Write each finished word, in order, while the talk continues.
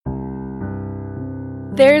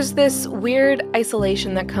There's this weird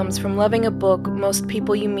isolation that comes from loving a book most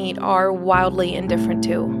people you meet are wildly indifferent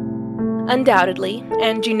to. Undoubtedly,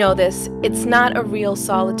 and you know this, it's not a real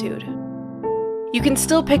solitude. You can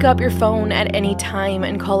still pick up your phone at any time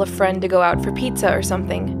and call a friend to go out for pizza or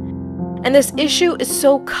something. And this issue is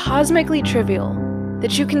so cosmically trivial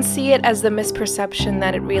that you can see it as the misperception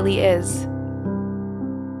that it really is.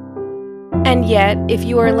 And yet, if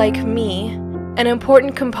you are like me, an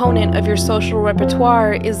important component of your social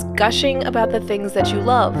repertoire is gushing about the things that you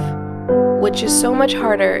love, which is so much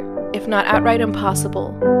harder, if not outright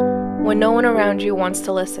impossible, when no one around you wants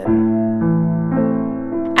to listen.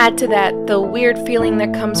 Add to that the weird feeling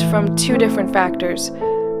that comes from two different factors.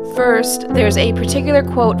 First, there's a particular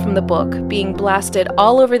quote from the book being blasted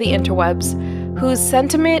all over the interwebs, whose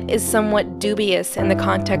sentiment is somewhat dubious in the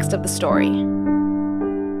context of the story.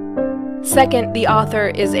 Second, the author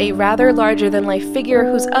is a rather larger-than-life figure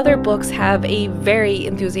whose other books have a very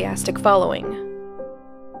enthusiastic following.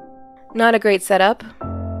 Not a great setup,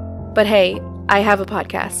 but hey, I have a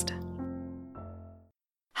podcast.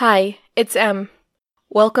 Hi, it's Em.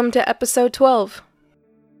 Welcome to episode 12.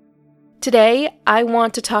 Today, I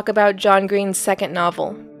want to talk about John Green's second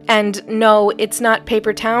novel. And no, it's not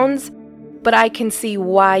Paper Towns, but I can see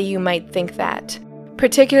why you might think that,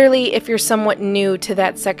 particularly if you're somewhat new to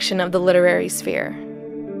that section of the literary sphere.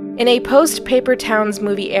 In a post-Paper Towns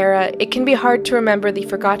movie era, it can be hard to remember the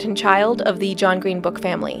forgotten child of the John Green book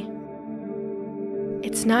family.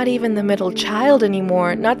 It's not even the middle child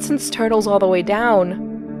anymore, not since Turtles All the Way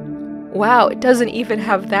Down. Wow, it doesn't even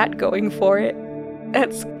have that going for it.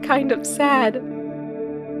 That's kind of sad.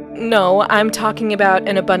 No, I'm talking about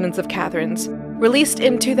An Abundance of Catherines, released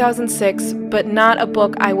in 2006, but not a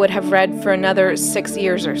book I would have read for another 6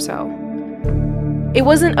 years or so. It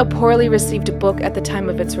wasn't a poorly received book at the time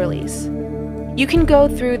of its release. You can go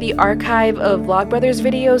through the archive of Vlogbrothers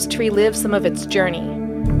videos to relive some of its journey,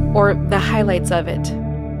 or the highlights of it,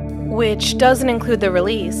 which doesn't include the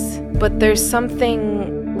release, but there's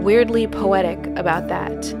something weirdly poetic about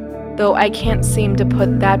that, though I can't seem to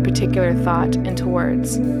put that particular thought into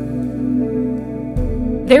words.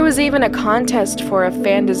 There was even a contest for a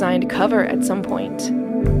fan-designed cover at some point.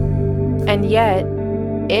 And yet,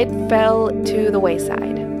 it fell to the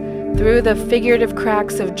wayside, through the figurative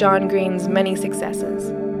cracks of John Green's many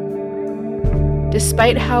successes.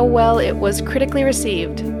 Despite how well it was critically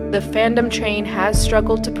received, the fandom train has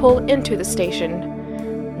struggled to pull into the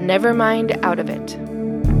station, never mind out of it.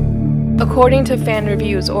 According to fan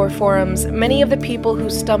reviews or forums, many of the people who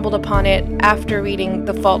stumbled upon it after reading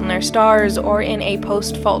The Fault in Our Stars or in a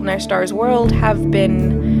post-Fault in Our Stars world have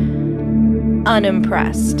been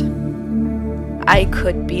unimpressed. I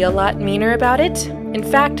could be a lot meaner about it. In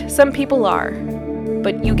fact, some people are.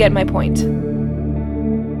 But you get my point.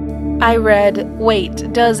 I read,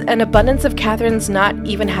 wait, does An Abundance of Catherines not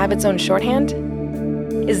even have its own shorthand?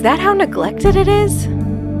 Is that how neglected it is?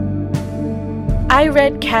 I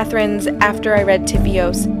read Catherines after I read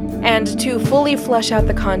Tiphios, and to fully flesh out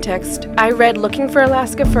the context, I read Looking for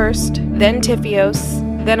Alaska first, then Tiphios,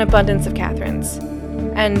 then Abundance of Catherines,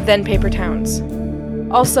 and then Paper Towns.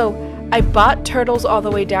 Also, I bought Turtles All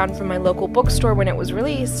the Way Down from my local bookstore when it was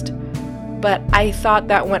released, but I thought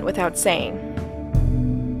that went without saying.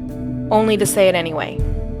 Only to say it anyway.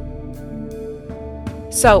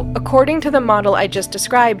 So, according to the model I just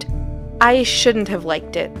described, I shouldn't have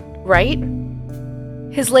liked it, right?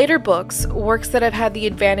 His later books, works that have had the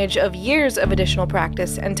advantage of years of additional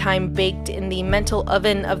practice and time baked in the mental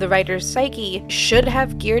oven of the writer's psyche, should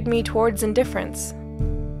have geared me towards indifference.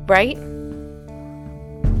 Right?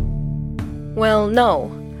 Well,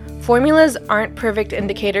 no. Formulas aren't perfect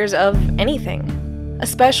indicators of anything,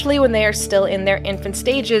 especially when they are still in their infant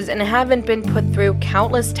stages and haven't been put through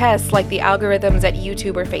countless tests like the algorithms at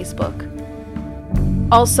YouTube or Facebook.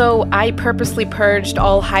 Also, I purposely purged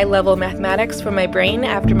all high-level mathematics from my brain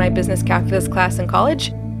after my business calculus class in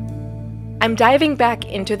college. I'm diving back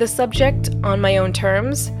into the subject on my own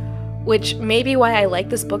terms, which may be why I like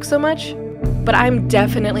this book so much, but I'm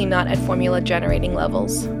definitely not at formula generating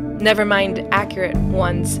levels. Never mind accurate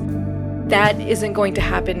ones. That isn't going to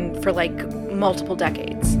happen for multiple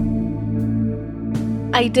decades.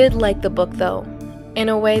 I did like the book though, in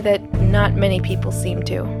a way that not many people seem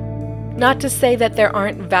to. Not to say that there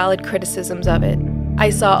aren't valid criticisms of it. I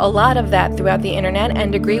saw a lot of that throughout the internet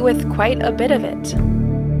and agree with quite a bit of it.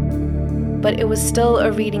 But it was still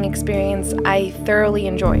a reading experience I thoroughly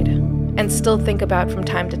enjoyed, and still think about from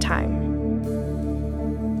time to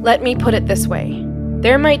time. Let me put it this way.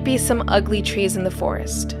 There might be some ugly trees in the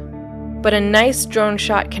forest, but a nice drone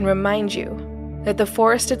shot can remind you that the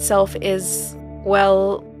forest itself is,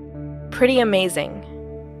 well, pretty amazing,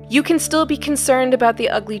 You can still be concerned about the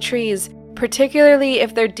ugly trees, particularly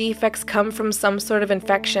if their defects come from some sort of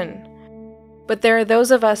infection. But there are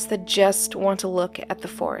those of us that just want to look at the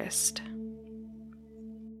forest.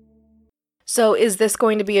 So is this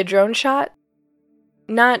going to be a drone shot?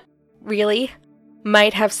 Not really.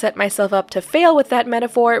 Might have set myself up to fail with that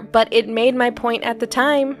metaphor, but it made my point at the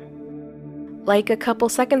time. Like a couple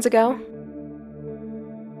seconds ago.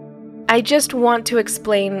 I just want to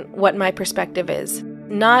explain what my perspective is.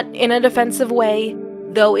 Not in a defensive way,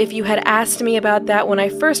 though if you had asked me about that when I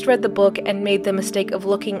first read the book and made the mistake of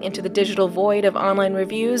looking into the digital void of online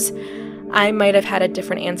reviews, I might have had a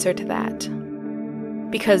different answer to that.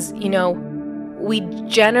 Because, we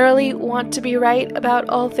generally want to be right about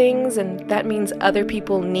all things, and that means other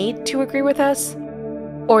people need to agree with us,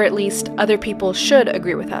 or at least other people should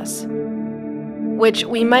agree with us. Which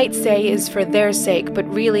we might say is for their sake, but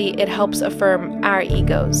really it helps affirm our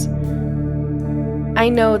egos. I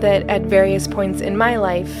know that at various points in my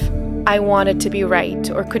life, I wanted to be right,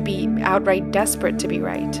 or could be outright desperate to be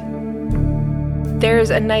right. There's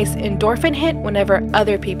a nice endorphin hit whenever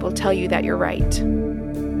other people tell you that you're right.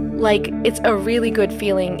 Like, it's a really good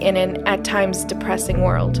feeling in an, at times, depressing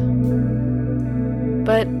world.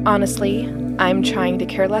 But honestly, I'm trying to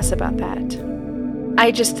care less about that.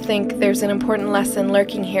 I just think there's an important lesson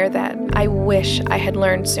lurking here that I wish I had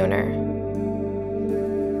learned sooner.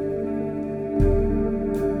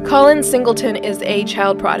 Colin Singleton is a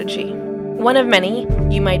child prodigy. One of many,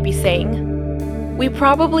 you might be saying. We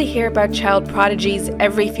probably hear about child prodigies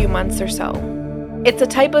every few months or so. It's a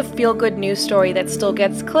type of feel-good news story that still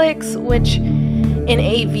gets clicks, which, in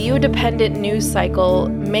a view-dependent news cycle,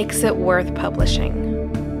 makes it worth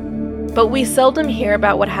publishing. But we seldom hear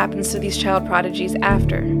about what happens to these child prodigies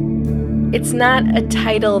after. It's not a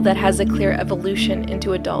title that has a clear evolution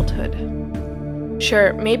into adulthood.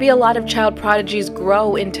 Sure, maybe a lot of child prodigies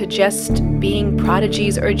grow into just being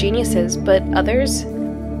prodigies or geniuses, but others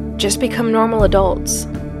just become normal adults.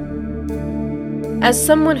 As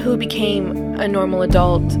someone who became a normal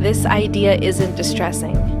adult, this idea isn't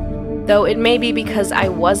distressing, though it may be because I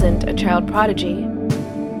wasn't a child prodigy.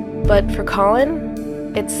 But for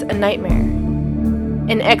Colin, it's a nightmare.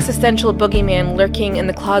 An existential boogeyman lurking in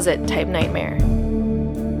the closet type nightmare.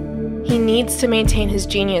 He needs to maintain his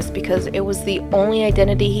genius because it was the only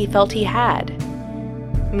identity he felt he had,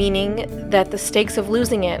 meaning that the stakes of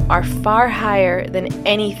losing it are far higher than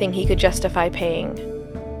anything he could justify paying.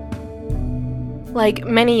 Like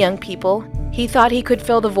many young people, he thought he could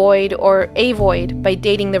fill the void, or a void, by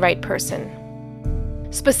dating the right person.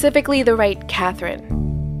 Specifically the right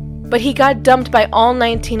Catherine. But he got dumped by all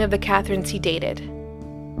 19 of the Catherines he dated.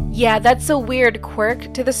 Yeah, that's a weird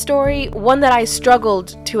quirk to the story, one that I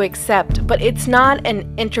struggled to accept, but it's not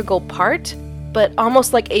an integral part, but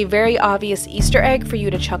almost like a very obvious Easter egg for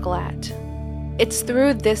you to chuckle at. It's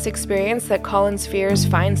through this experience that Colin's fears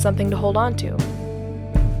find something to hold on to.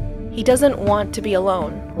 He doesn't want to be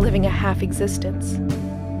alone, living a half existence.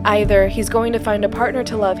 Either he's going to find a partner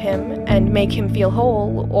to love him and make him feel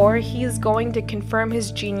whole, or he's going to confirm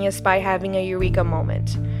his genius by having a eureka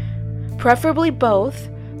moment. Preferably both,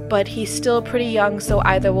 but he's still pretty young, so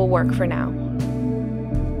either will work for now.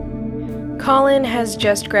 Colin has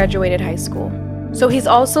just graduated high school, so he's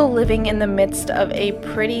also living in the midst of a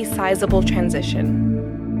pretty sizable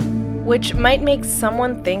transition, which might make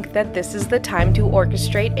someone think that this is the time to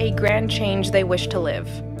orchestrate a grand change they wish to live.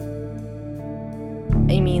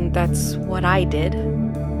 I mean, that's what I did.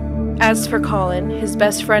 As for Colin, his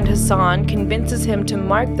best friend Hassan convinces him to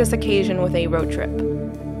mark this occasion with a road trip.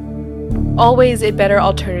 Always a better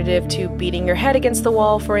alternative to beating your head against the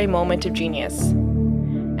wall for a moment of genius.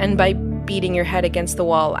 And by beating your head against the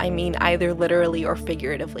wall, I mean either literally or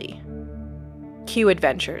figuratively. Cue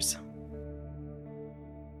adventures.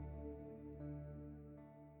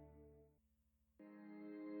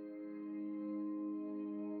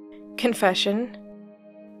 Confession: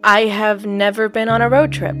 I have never been on a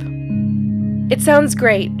road trip. It sounds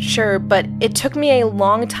great, sure, but it took me a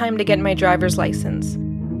long time to get my driver's license.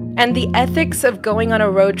 And the ethics of going on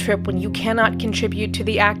a road trip when you cannot contribute to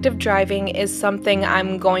the act of driving is something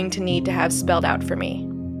I'm going to need to have spelled out for me.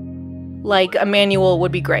 Like, a manual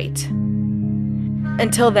would be great.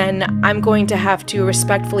 Until then, I'm going to have to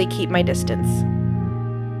respectfully keep my distance.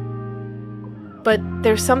 But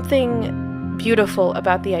there's something beautiful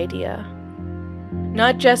about the idea.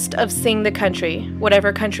 Not just of seeing the country,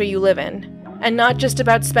 whatever country you live in, and not just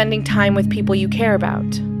about spending time with people you care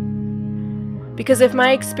about. Because if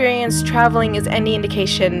my experience traveling is any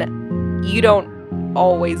indication, you don't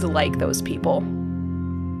always like those people.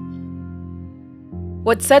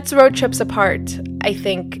 What sets road trips apart, I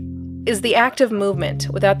think, is the act of movement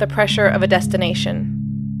without the pressure of a destination.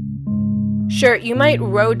 Sure, you might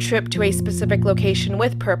road trip to a specific location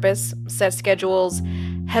with purpose, set schedules,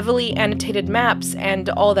 heavily annotated maps, and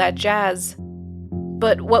all that jazz.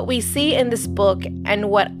 But what we see in this book, and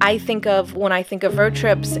what I think of when I think of road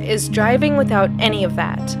trips, is driving without any of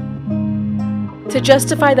that. To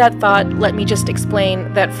justify that thought, let me just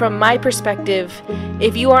explain that from my perspective,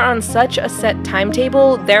 if you are on such a set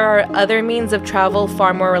timetable, there are other means of travel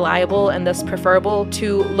far more reliable and thus preferable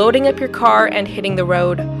to loading up your car and hitting the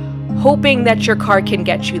road, hoping that your car can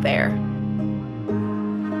get you there.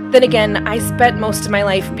 Then again, I spent most of my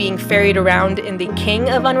life being ferried around in the king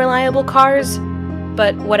of unreliable cars,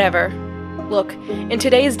 but whatever. Look, in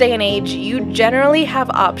today's day and age, you generally have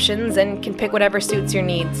options and can pick whatever suits your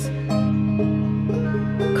needs.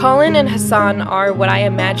 Colin and Hassan are what I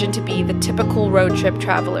imagine to be the typical road trip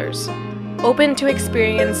travelers, open to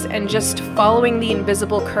experience and just following the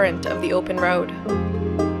invisible current of the open road.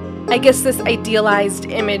 I guess this idealized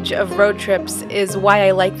image of road trips is why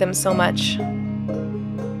I like them so much.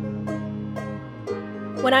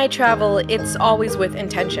 When I travel, it's always with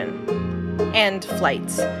intention. And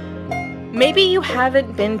flights. Maybe you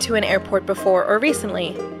haven't been to an airport before or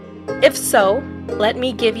recently. If so, let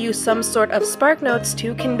me give you some sort of spark notes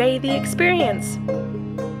to convey the experience.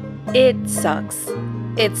 It sucks.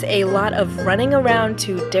 It's a lot of running around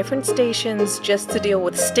to different stations just to deal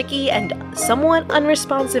with sticky and somewhat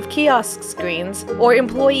unresponsive kiosk screens, or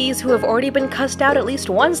employees who have already been cussed out at least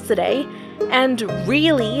once today and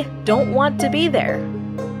really don't want to be there.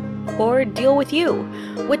 Or deal with you,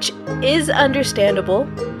 which is understandable,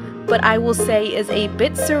 but I will say is a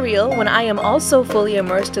bit surreal when I am also fully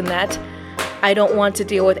immersed in that I don't want to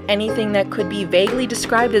deal with anything that could be vaguely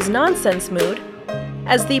described as nonsense mood,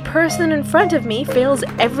 as the person in front of me fails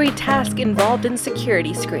every task involved in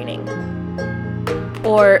security screening.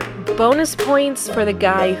 Or bonus points for the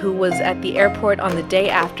guy who was at the airport on the day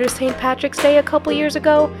after St. Patrick's Day a couple years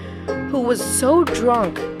ago, who was so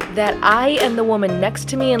drunk that I and the woman next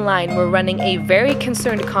to me in line were running a very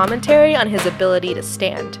concerned commentary on his ability to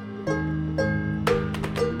stand.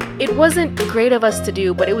 It wasn't great of us to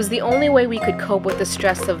do, but it was the only way we could cope with the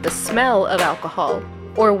stress of the smell of alcohol,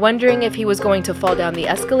 or wondering if he was going to fall down the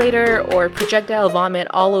escalator or projectile vomit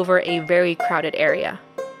all over a very crowded area.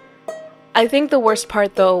 I think the worst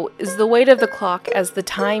part, though, is the weight of the clock as the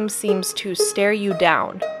time seems to stare you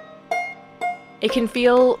down. It can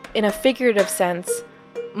feel, in a figurative sense,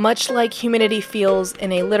 much like humidity feels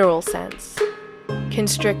in a literal sense,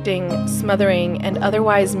 constricting, smothering, and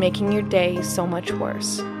otherwise making your day so much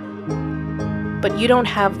worse. But you don't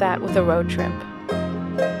have that with a road trip.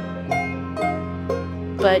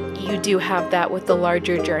 But you do have that with the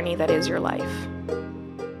larger journey that is your life.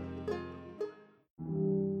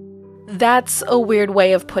 That's a weird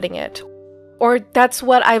way of putting it. Or that's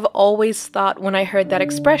what I've always thought when I heard that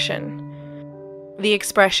expression. The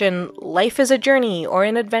expression, life is a journey or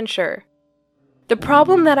an adventure. The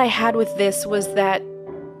problem that I had with this was that,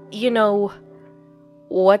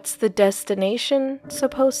 what's the destination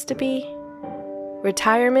supposed to be?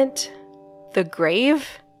 Retirement? The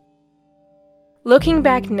grave? Looking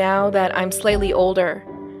back now that I'm slightly older,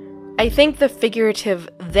 I think the figurative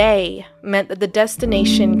they meant that the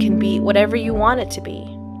destination can be whatever you want it to be,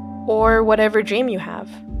 or whatever dream you have.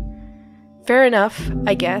 Fair enough,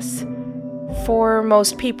 I guess, for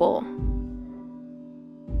most people.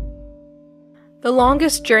 The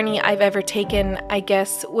longest journey I've ever taken, I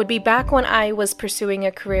guess, would be back when I was pursuing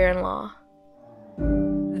a career in law.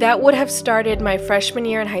 That would have started my freshman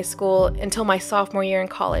year in high school until my sophomore year in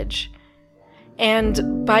college.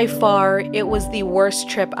 And by far, it was the worst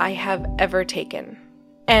trip I have ever taken.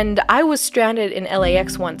 And I was stranded in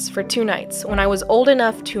LAX once for 2 nights when I was old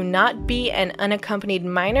enough to not be an unaccompanied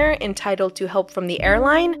minor entitled to help from the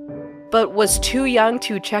airline, but was too young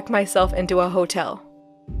to check myself into a hotel.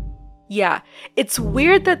 Yeah, it's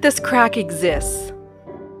weird that this crack exists.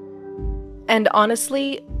 And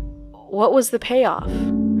honestly, what was the payoff?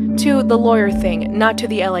 To the lawyer thing, not to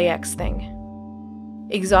the LAX thing.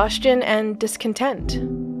 Exhaustion and discontent.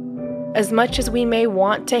 As much as we may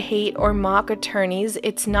want to hate or mock attorneys,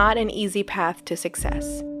 it's not an easy path to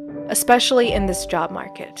success, especially in this job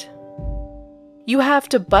market. You have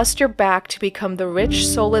to bust your back to become the rich,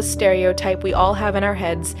 soulless stereotype we all have in our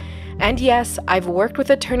heads, and yes, I've worked with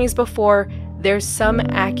attorneys before, there's some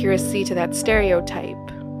accuracy to that stereotype.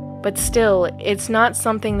 But still, it's not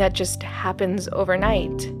something that just happens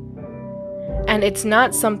overnight. And it's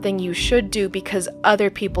not something you should do because other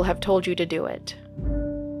people have told you to do it.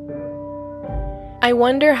 I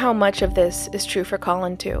wonder how much of this is true for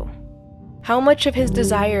Colin too. How much of his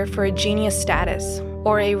desire for a genius status,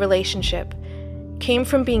 or a relationship came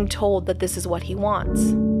from being told that this is what he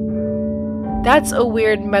wants. That's a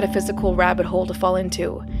weird metaphysical rabbit hole to fall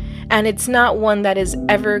into, and it's not one that is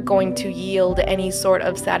ever going to yield any sort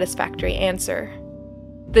of satisfactory answer.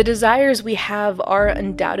 The desires we have are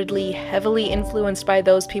undoubtedly heavily influenced by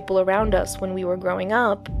those people around us when we were growing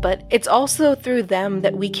up, but it's also through them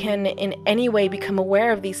that we can in any way become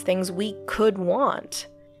aware of these things we could want.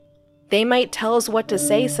 They might tell us what to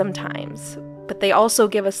say sometimes, but they also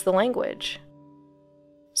give us the language.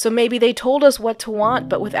 So maybe they told us what to want,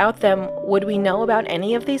 but without them, would we know about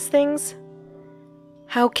any of these things?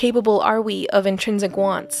 How capable are we of intrinsic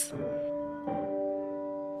wants?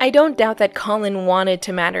 I don't doubt that Colin wanted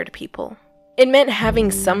to matter to people. It meant having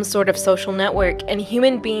some sort of social network, and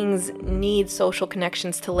human beings need social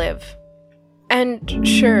connections to live. And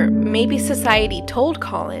sure, maybe society told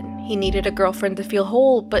Colin he needed a girlfriend to feel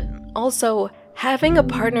whole, but also, having a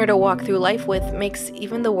partner to walk through life with makes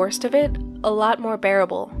even the worst of it a lot more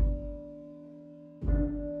bearable.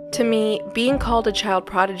 To me, being called a child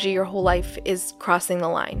prodigy your whole life is crossing the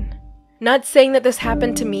line. Not saying that this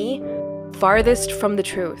happened to me, farthest from the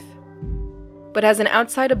truth. But as an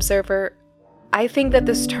outside observer, I think that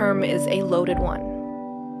this term is a loaded one.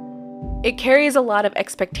 It carries a lot of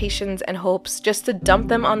expectations and hopes just to dump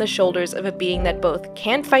them on the shoulders of a being that both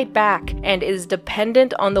can't fight back and is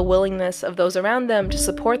dependent on the willingness of those around them to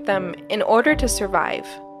support them in order to survive.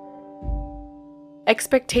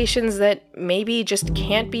 Expectations that maybe just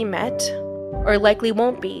can't be met, or likely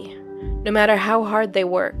won't be, no matter how hard they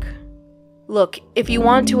work. Look, if you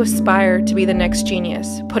want to aspire to be the next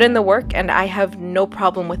genius, put in the work and I have no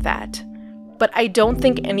problem with that. But I don't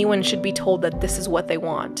think anyone should be told that this is what they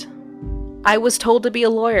want. I was told to be a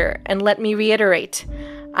lawyer, and let me reiterate,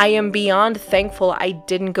 I am beyond thankful I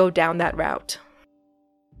didn't go down that route.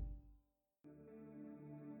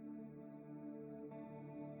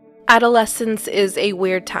 Adolescence is a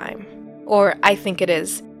weird time, or I think it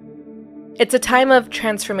is. It's a time of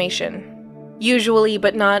transformation, usually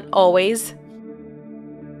but not always.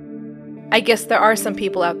 I guess there are some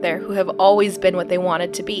people out there who have always been what they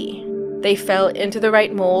wanted to be. They fell into the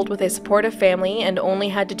right mold with a supportive family and only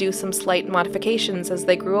had to do some slight modifications as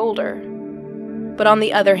they grew older. But on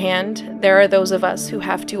the other hand, there are those of us who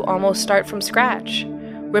have to almost start from scratch,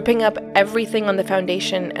 ripping up everything on the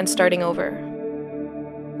foundation and starting over.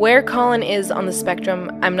 Where Colin is on the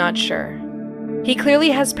spectrum, I'm not sure. He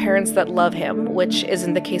clearly has parents that love him, which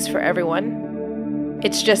isn't the case for everyone.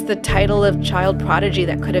 It's just the title of child prodigy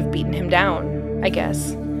that could have beaten him down, I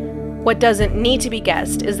guess. What doesn't need to be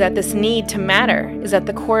guessed is that this need to matter is at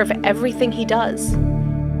the core of everything he does,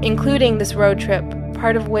 including this road trip,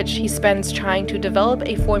 part of which he spends trying to develop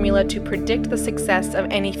a formula to predict the success of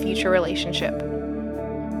any future relationship.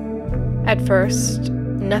 At first,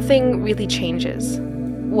 nothing really changes.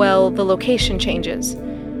 Well, the location changes.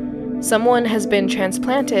 Someone has been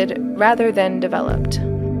transplanted rather than developed.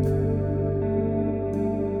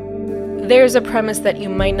 There's a premise that you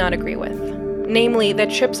might not agree with. Namely, that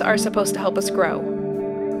trips are supposed to help us grow.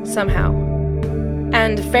 Somehow.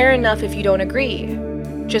 And fair enough if you don't agree.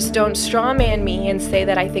 Just don't strawman me and say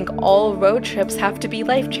that I think all road trips have to be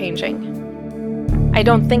life-changing. I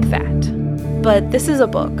don't think that. But this is a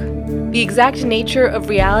book. The exact nature of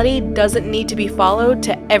reality doesn't need to be followed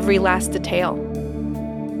to every last detail.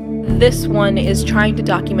 This one is trying to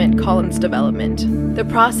document Colin's development, the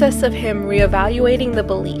process of him reevaluating the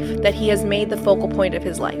belief that he has made the focal point of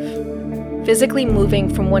his life. Physically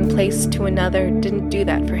moving from one place to another didn't do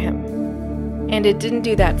that for him. And it didn't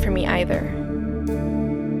do that for me either.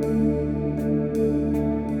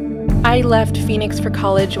 I left Phoenix for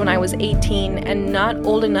college when I was 18 and not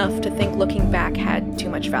old enough to think looking back had too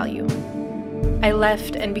much value. I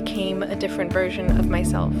left and became a different version of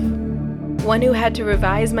myself. One who had to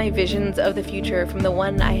revise my visions of the future from the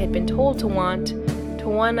one I had been told to want to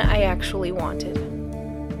one I actually wanted.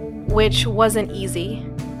 Which wasn't easy.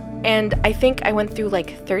 And I think I went through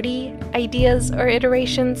like 30 ideas or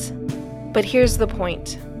iterations. But here's the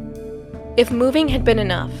point. If moving had been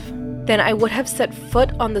enough, then I would have set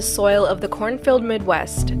foot on the soil of the corn-filled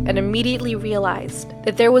Midwest and immediately realized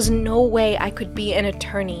that there was no way I could be an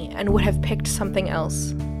attorney and would have picked something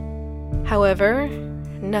else. However,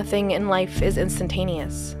 nothing in life is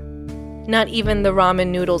instantaneous. Not even the ramen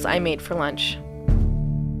noodles I made for lunch.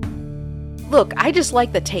 Look, I just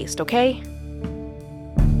like the taste, okay?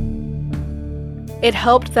 It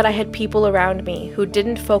helped that I had people around me who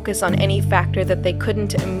didn't focus on any factor that they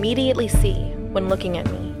couldn't immediately see when looking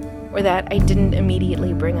at me, or that I didn't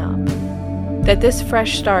immediately bring up. that this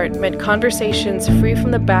fresh start meant conversations free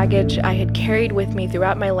from the baggage I had carried with me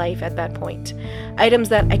throughout my life at that point, items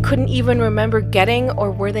that I couldn't even remember getting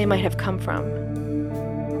or where they might have come from.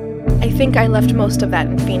 I think I left most of that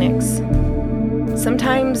in Phoenix.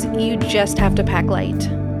 Sometimes you just have to pack light,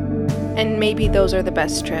 and maybe those are the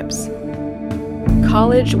best trips.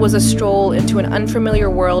 College was a stroll into an unfamiliar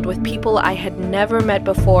world with people I had never met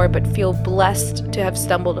before but feel blessed to have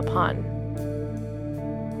stumbled upon.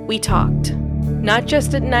 We talked, not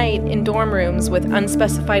just at night in dorm rooms with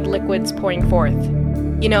unspecified liquids pouring forth.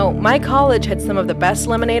 You know, my college had some of the best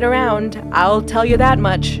lemonade around, I'll tell you that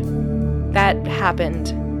much. That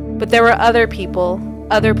happened. But there were other people,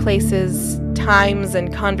 other places, times,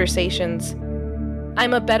 and conversations.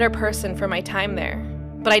 I'm a better person for my time there,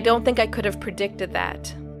 but I don't think I could have predicted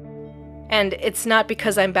that. And it's not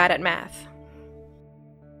because I'm bad at math.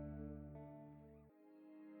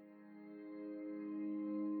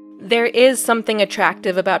 There is something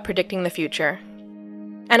attractive about predicting the future,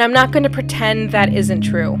 and I'm not going to pretend that isn't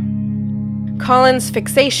true. Colin's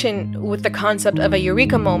fixation with the concept of a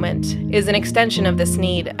eureka moment is an extension of this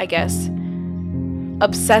need, I guess.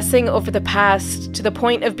 Obsessing over the past to the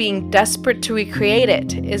point of being desperate to recreate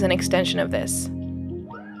it is an extension of this.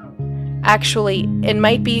 Actually, it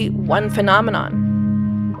might be one phenomenon.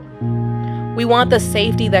 We want the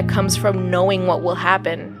safety that comes from knowing what will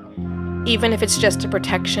happen, even if it's just a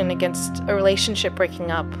protection against a relationship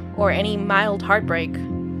breaking up or any mild heartbreak.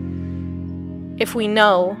 If we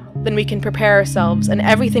know, then we can prepare ourselves and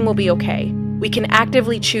everything will be okay. We can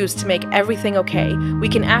actively choose to make everything okay. We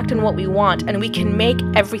can act on what we want and we can make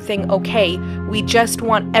everything okay. We just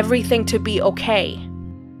want everything to be okay.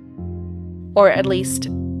 Or at least,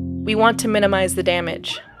 we want to minimize the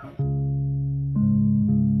damage.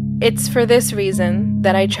 It's for this reason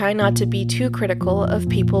that I try not to be too critical of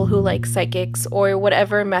people who like psychics or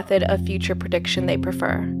whatever method of future prediction they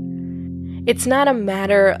prefer. It's not a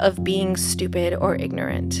matter of being stupid or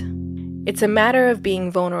ignorant. It's a matter of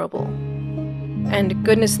being vulnerable. And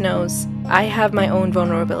goodness knows, I have my own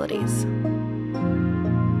vulnerabilities.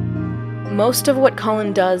 Most of what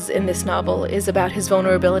Colin does in this novel is about his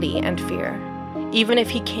vulnerability and fear, even if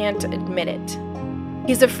he can't admit it.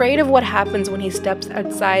 He's afraid of what happens when he steps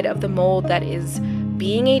outside of the mold that is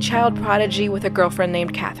being a child prodigy with a girlfriend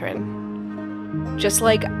named Catherine. Just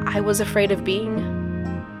like I was afraid of being,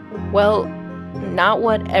 well, not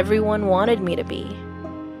what everyone wanted me to be.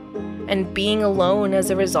 And being alone as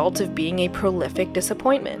a result of being a prolific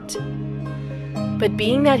disappointment. But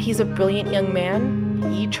being that he's a brilliant young man,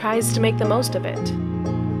 he tries to make the most of it.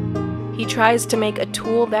 He tries to make a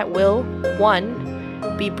tool that will,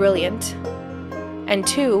 1, be brilliant, and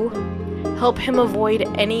 2, help him avoid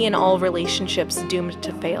any and all relationships doomed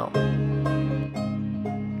to fail.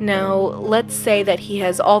 Now, let's say that he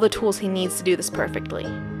has all the tools he needs to do this perfectly.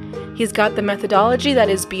 He's got the methodology that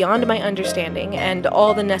is beyond my understanding and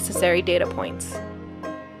all the necessary data points.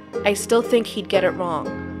 I still think he'd get it wrong.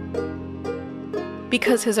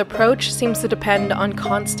 Because his approach seems to depend on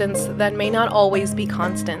constants that may not always be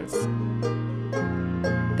constants.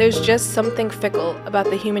 There's just something fickle about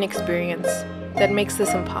the human experience that makes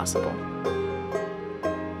this impossible.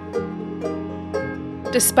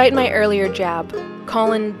 Despite my earlier jab,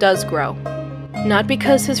 Colin does grow. Not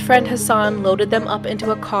because his friend Hassan loaded them up into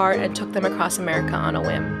a car and took them across America on a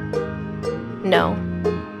whim. No.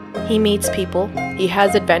 He meets people, he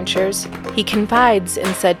has adventures, he confides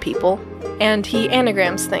in said people, and he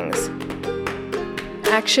anagrams things.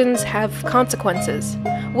 Actions have consequences,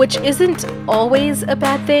 which isn't always a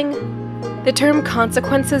bad thing. The term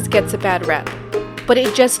consequences gets a bad rep, but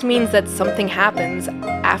it just means that something happens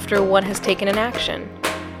after one has taken an action.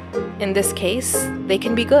 In this case, they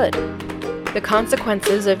can be good. The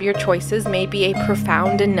consequences of your choices may be a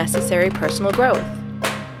profound and necessary personal growth.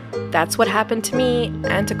 That's what happened to me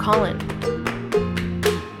and to Colin.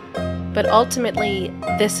 But ultimately,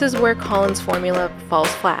 this is where Colin's formula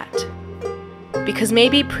falls flat. Because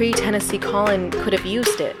maybe pre-Tennessee Colin could have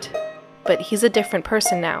used it, but he's a different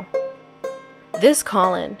person now. This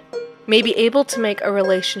Colin may be able to make a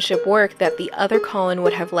relationship work that the other Colin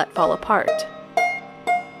would have let fall apart.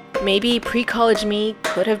 Maybe pre-college me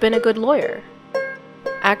could have been a good lawyer.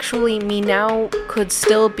 Actually, me now could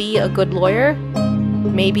still be a good lawyer.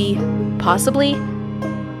 Maybe, possibly.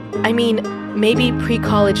 I mean, maybe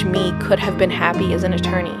pre-college me could have been happy as an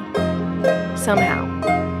attorney. Somehow.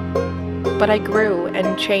 But I grew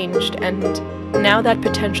and changed, and now that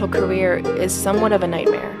potential career is somewhat of a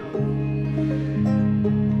nightmare.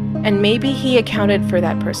 And maybe he accounted for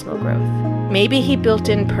that personal growth. Maybe he built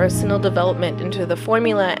in personal development into the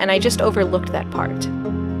formula and I just overlooked that part.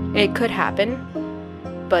 It could happen,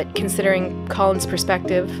 but considering Colin's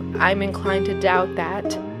perspective, I'm inclined to doubt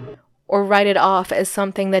that, or write it off as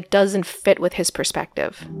something that doesn't fit with his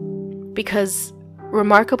perspective. Because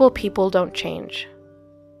remarkable people don't change.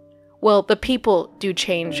 Well, the people do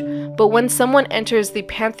change, but when someone enters the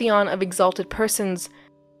pantheon of exalted persons,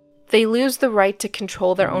 they lose the right to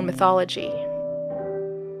control their own mythology.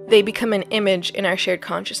 They become an image in our shared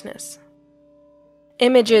consciousness.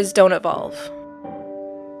 Images don't evolve.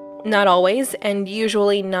 Not always, and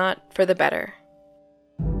usually not for the better.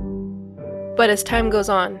 But as time goes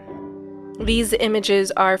on, these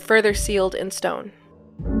images are further sealed in stone.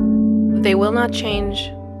 They will not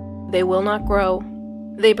change, they will not grow.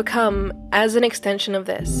 They become, as an extension of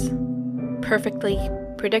this, perfectly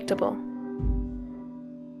predictable.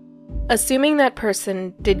 Assuming that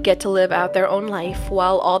person did get to live out their own life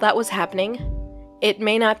while all that was happening, it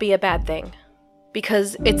may not be a bad thing,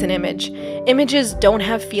 because it's an image. Images don't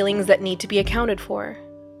have feelings that need to be accounted for.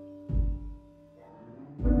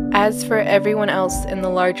 As for everyone else in the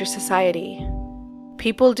larger society,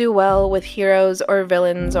 people do well with heroes or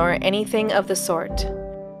villains or anything of the sort.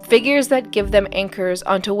 Figures that give them anchors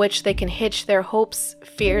onto which they can hitch their hopes,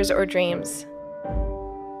 fears, or dreams.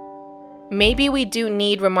 Maybe we do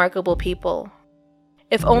need remarkable people,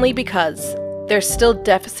 if only because there's still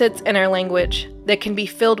deficits in our language that can be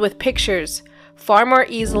filled with pictures far more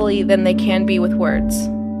easily than they can be with words.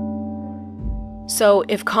 So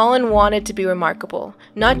if Colin wanted to be remarkable,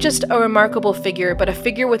 not just a remarkable figure, but a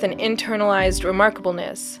figure with an internalized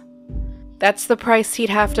remarkableness, that's the price he'd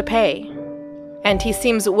have to pay. And he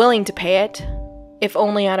seems willing to pay it, if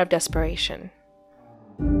only out of desperation.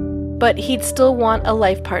 But he'd still want a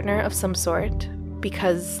life partner of some sort,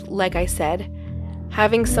 because, like I said,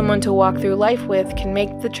 having someone to walk through life with can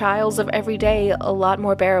make the trials of every day a lot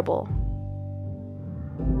more bearable.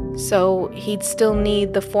 So he'd still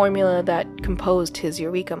need the formula that composed his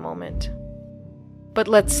eureka moment. But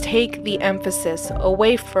let's take the emphasis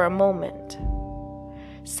away for a moment.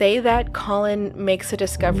 Say that Colin makes a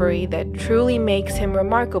discovery that truly makes him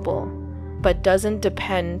remarkable, but doesn't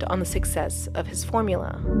depend on the success of his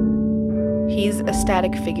formula. He's a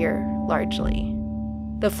static figure, largely.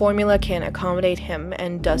 The formula can accommodate him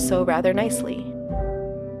and does so rather nicely.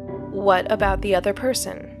 What about the other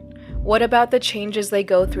person? What about the changes they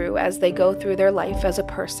go through as they go through their life as a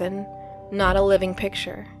person, not a living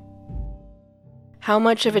picture? How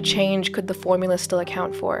much of a change could the formula still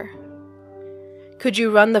account for? Could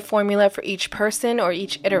you run the formula for each person or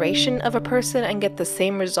each iteration of a person and get the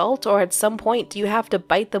same result, or at some point do you have to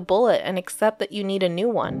bite the bullet and accept that you need a new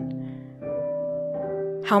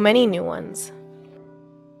one? How many new ones?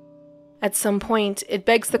 At some point, it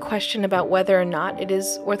begs the question about whether or not it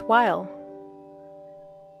is worthwhile.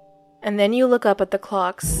 And then you look up at the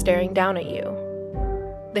clocks staring down at you.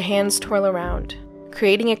 The hands twirl around,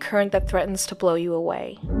 creating a current that threatens to blow you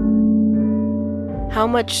away. How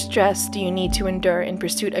much stress do you need to endure in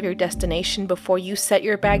pursuit of your destination before you set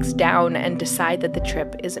your bags down and decide that the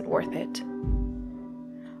trip isn't worth it?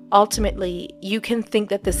 Ultimately, you can think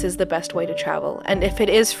that this is the best way to travel, and if it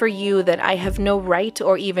is for you, then I have no right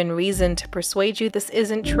or even reason to persuade you this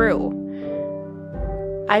isn't true.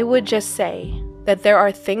 I would just say that there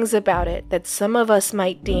are things about it that some of us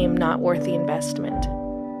might deem not worth the investment.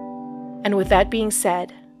 And with that being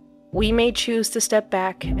said, we may choose to step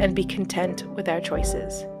back and be content with our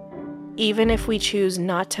choices, even if we choose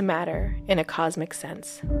not to matter in a cosmic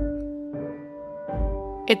sense.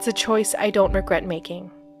 It's a choice I don't regret making,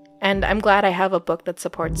 and I'm glad I have a book that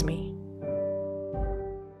supports me.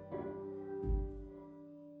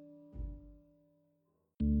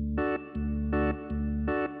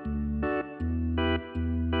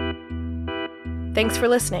 Thanks for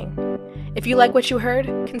listening. If you like what you heard,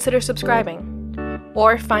 consider subscribing.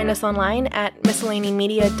 Or find us online at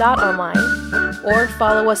miscellanymedia.online, or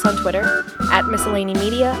follow us on Twitter at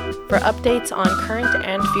miscellanymedia for updates on current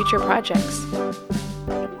and future projects.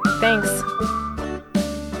 Thanks.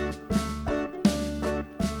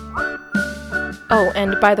 Oh,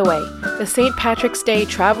 and by the way, the St. Patrick's Day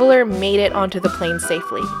Traveler made it onto the plane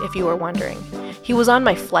safely, if you were wondering. He was on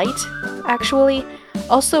my flight, actually.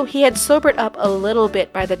 Also, he had sobered up a little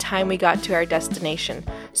bit by the time we got to our destination,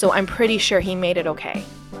 so I'm pretty sure he made it okay.